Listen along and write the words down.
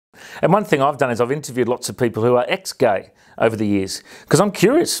And one thing I've done is I've interviewed lots of people who are ex-gay over the years because I'm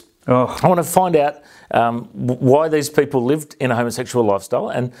curious. Oh. I want to find out why these people lived in a homosexual lifestyle,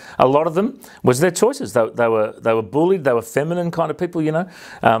 and a lot of them was their choices. They were bullied. They were feminine kind of people, you know.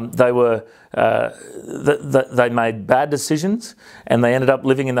 They made bad decisions, and they ended up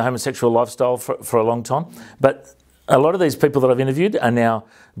living in the homosexual lifestyle for a long time. But a lot of these people that I've interviewed are now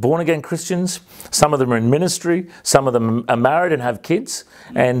born-again Christians. Some of them are in ministry. Some of them are married and have kids.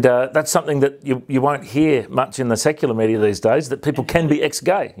 And that's something that you won't hear much in the secular media these days, that people can be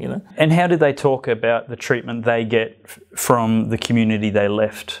ex-gay, you know. And how do they talk about the treatment they get from the community they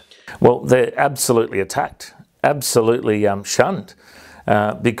left? Well, they're absolutely attacked, absolutely shunned,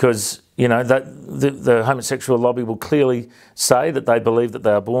 because, you know, that the homosexual lobby will clearly say that they believe that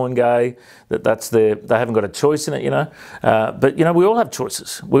they are born gay, that they haven't got a choice in it, you know. But, you know, we all have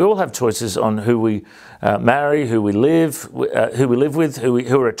choices. We all have choices on who we marry, who we live with, who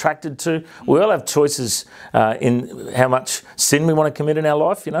we're attracted to. We all have choices in how much sin we want to commit in our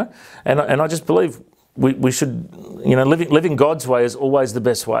life, you know. And I just believe we should, you know, living God's way is always the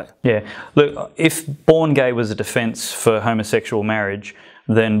best way. Yeah. Look, if born gay was a defence for homosexual marriage,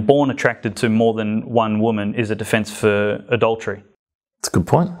 then born attracted to more than one woman is a defence for adultery. It's a good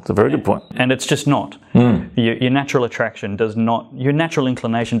point. It's a very good point. And it's just not. Your natural attraction does not, your natural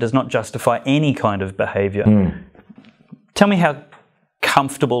inclination does not justify any kind of behaviour. Tell me how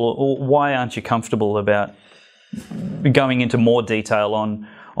comfortable, or why aren't you comfortable about going into more detail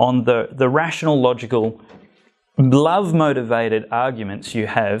on the rational, logical, love-motivated arguments you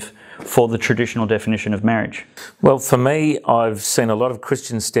have for the traditional definition of marriage? Well, for me, I've seen a lot of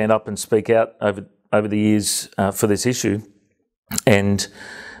Christians stand up and speak out over the years for this issue, and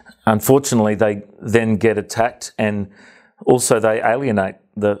unfortunately they then get attacked, and also they alienate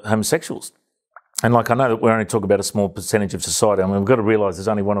the homosexuals. And like, I know that we're only talking about a small percentage of society. I mean, we've got to realise there's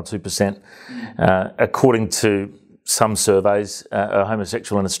only 1 or 2%, according to some surveys, are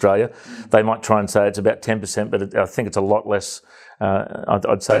homosexual in Australia. They might try and say it's about 10%, but I think it's a lot less.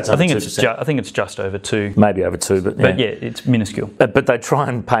 I'd say it's over 2%. I think it's just over 2. Maybe over 2, but yeah, it's minuscule. But they try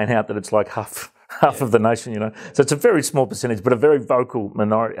and paint out that it's like half of the nation, you know. So it's a very small percentage, but a very vocal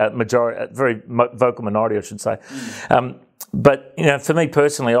minority, very vocal minority, I should say. But you know, for me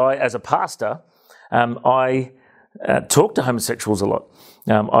personally, as a pastor, I talk to homosexuals a lot.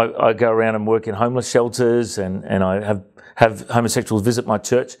 I go around and work in homeless shelters, and I have homosexuals visit my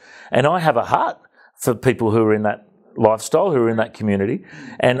church, and I have a heart for people who are in that lifestyle, who are in that community,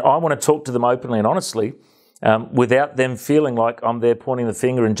 and I want to talk to them openly and honestly, without them feeling like I'm there pointing the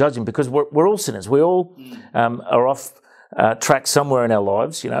finger and judging, because we're all sinners. We all are off track somewhere in our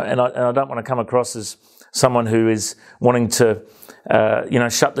lives, you know, and I don't want to come across as someone who is wanting to you know,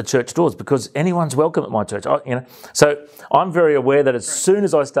 shut the church doors, because anyone's welcome at my church. You know, so I'm very aware that as soon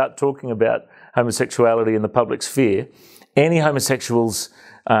as I start talking about homosexuality in the public sphere, any homosexuals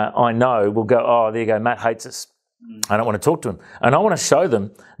I know will go, oh, there you go, Matt hates us. I don't want to talk to him. And I want to show them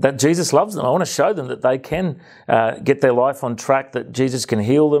that Jesus loves them. I want to show them that they can get their life on track, that Jesus can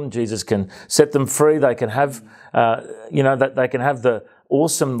heal them, Jesus can set them free, they can have, you know, that they can have the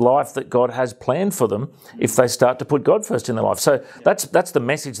awesome life that God has planned for them if they start to put God first in their life. So that's the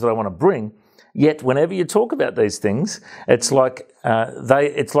message that I want to bring. Yet whenever you talk about these things, it's like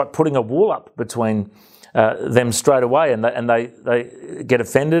putting a wall up between them straight away, and they get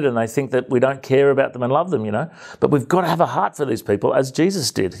offended, and they think that we don't care about them and love them, you know. But we've got to have a heart for these people, as Jesus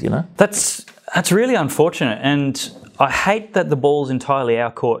did, you know. That's really unfortunate, and I hate that the ball's entirely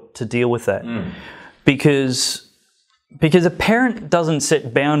our court to deal with that, because a parent doesn't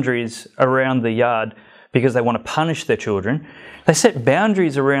set boundaries around the yard because they want to punish their children. They set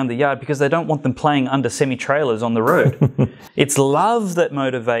boundaries around the yard because they don't want them playing under semi-trailers on the road. It's love that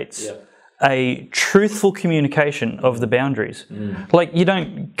motivates a truthful communication of the boundaries. Like, you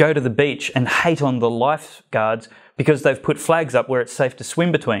don't go to the beach and hate on the lifeguards because they've put flags up where it's safe to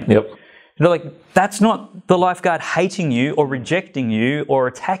swim between. They're like, that's not the lifeguard hating you or rejecting you or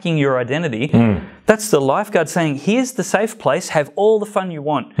attacking your identity. That's the lifeguard saying, here's the safe place, have all the fun you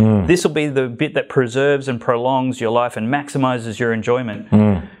want. This will be the bit that preserves and prolongs your life and maximizes your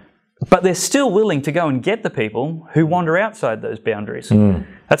enjoyment. But they're still willing to go and get the people who wander outside those boundaries.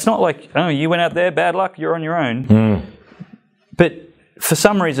 That's not like, oh, you went out there, bad luck, you're on your own. But for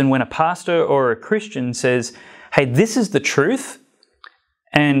some reason, when a pastor or a Christian says, hey, this is the truth,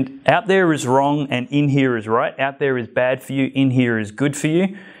 and out there is wrong and in here is right, out there is bad for you, in here is good for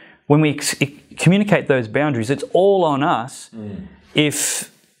you, when we communicate those boundaries, it's all on us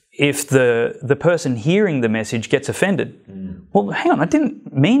if the person hearing the message gets offended. Well, hang on, I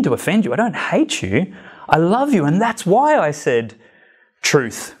didn't mean to offend you. I don't hate you. I love you, and that's why I said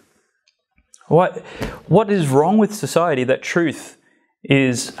truth. What is wrong with society that truth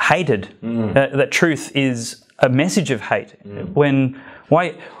is hated? That truth is a message of hate.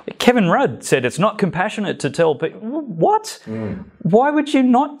 Why Kevin Rudd said it's not compassionate to tell people. What? Why would you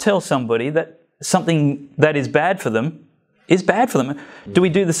not tell somebody that something that is bad for them is bad for them? Do we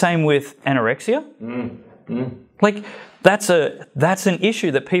do the same with anorexia? Like, that's an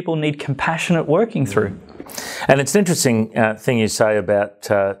issue that people need compassionate working through. And it's an interesting thing you say about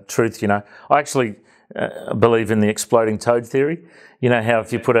truth. You know, I actually believe in the exploding toad theory. You know how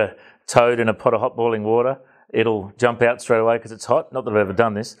if you put a toad in a pot of hot boiling water, it'll jump out straight away because it's hot. Not that I've ever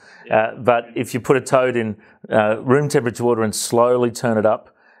done this, but if you put a toad in room temperature water and slowly turn it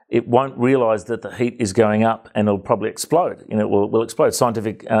up, it won't realise that the heat is going up and it'll probably explode. You know, it will explode.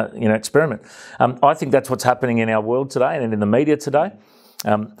 Scientific, experiment. I think that's what's happening in our world today and in the media today.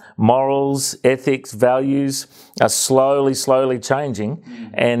 Morals, ethics, values are slowly changing,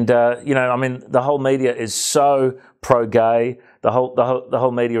 and the whole media is so pro-gay. The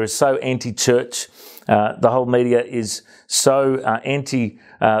whole media is so anti-church. The whole media is so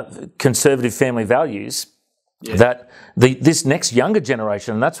anti-conservative family values. That this next younger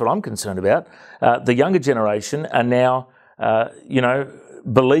generation, and that's what I'm concerned about, the younger generation are now,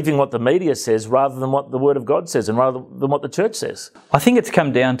 believing what the media says rather than what the Word of God says and rather than what the church says. I think it's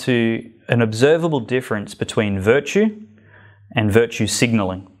come down to an observable difference between virtue and virtue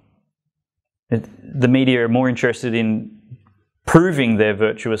signalling. The media are more interested in proving they're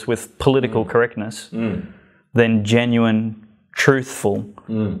virtuous with political correctness than genuine, truthful,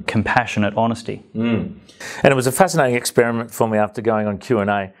 compassionate honesty. And it was a fascinating experiment for me after going on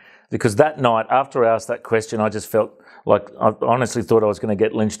Q&A, because that night, after I asked that question, I just felt like I honestly thought I was going to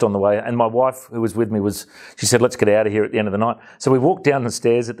get lynched on the way. And my wife, who was with me, she said, let's get out of here at the end of the night. So we walked down the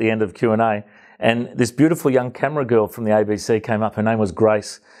stairs at the end of Q&A, and this beautiful young camera girl from the ABC came up. Her name was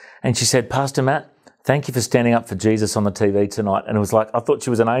Grace. And she said, Pastor Matt, thank you for standing up for Jesus on the TV tonight. And it was like, I thought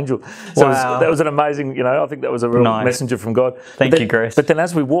she was an angel. So wow. That was an amazing, I think that was a real messenger from God. Thank you, Grace. But then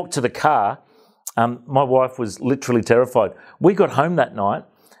as we walked to the car, my wife was literally terrified. We got home that night,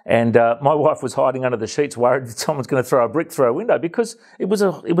 and my wife was hiding under the sheets, worried that someone's going to throw a brick through our window, because it was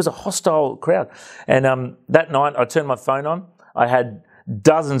a hostile crowd. And that night, I turned my phone on. I had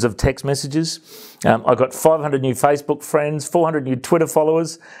dozens of text messages. I got 500 new Facebook friends, 400 new Twitter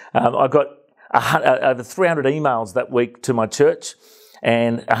followers. I got over 300 emails that week to my church,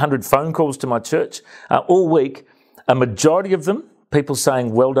 and 100 phone calls to my church all week. A majority of them, people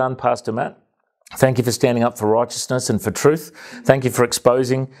saying, well done, Pastor Matt. Thank you for standing up for righteousness and for truth. Thank you for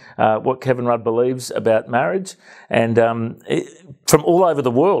exposing what Kevin Rudd believes about marriage. And from all over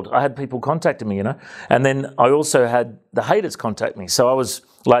the world, I had people contacting me, And then I also had the haters contact me. So I was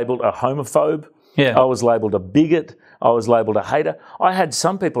labelled a homophobe. Yeah. I was labelled a bigot. I was labelled a hater. I had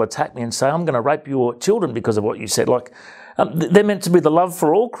some people attack me and say, I'm going to rape your children because of what you said. Like, they're meant to be the love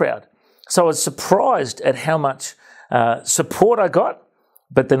for all crowd. So I was surprised at how much support I got,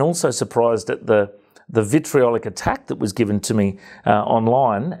 but then also surprised at the vitriolic attack that was given to me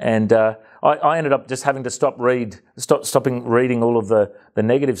online. And I ended up just having to stopping reading all of the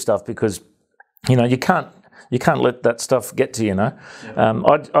negative stuff, because, you can't let that stuff get to you,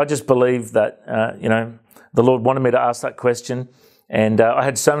 Yeah. I just believe that, the Lord wanted me to ask that question. And I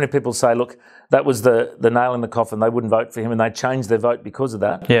had so many people say, look, that was the nail in the coffin. They wouldn't vote for him, and they changed their vote because of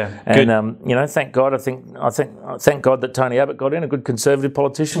that. Yeah, and thank God. Thank God that Tony Abbott got in, a good conservative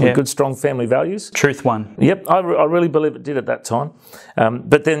politician with good, strong family values. Truth won. Yep, I really believe it did at that time.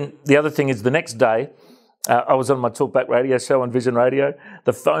 But then the other thing is, the next day, I was on my Talkback radio show on Vision Radio.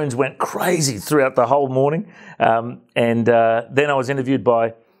 The phones went crazy throughout the whole morning, and then I was interviewed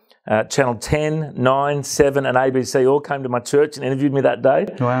by Channel 10, 9, 7 and ABC all came to my church and interviewed me that day.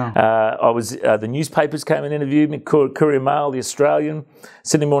 Wow. The newspapers came and interviewed me, Courier Mail, The Australian,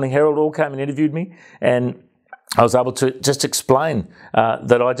 Sydney Morning Herald all came and interviewed me, and I was able to just explain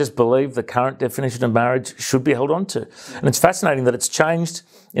that I just believe the current definition of marriage should be held on to. And it's fascinating that it's changed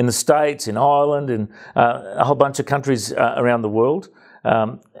in the States, in Ireland, and a whole bunch of countries around the world,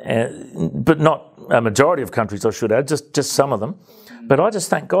 but not a majority of countries, I should add, just some of them. But I just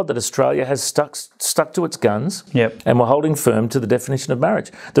thank God that Australia has stuck to its guns, and we're holding firm to the definition of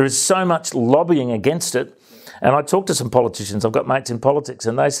marriage. There is so much lobbying against it. And I talked to some politicians, I've got mates in politics,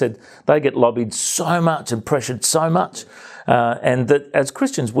 and they said they get lobbied so much and pressured so much, and that as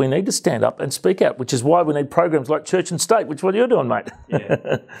Christians we need to stand up and speak out, which is why we need programs like Church and State, which is what you're doing, mate.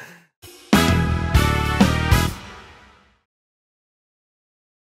 Yeah.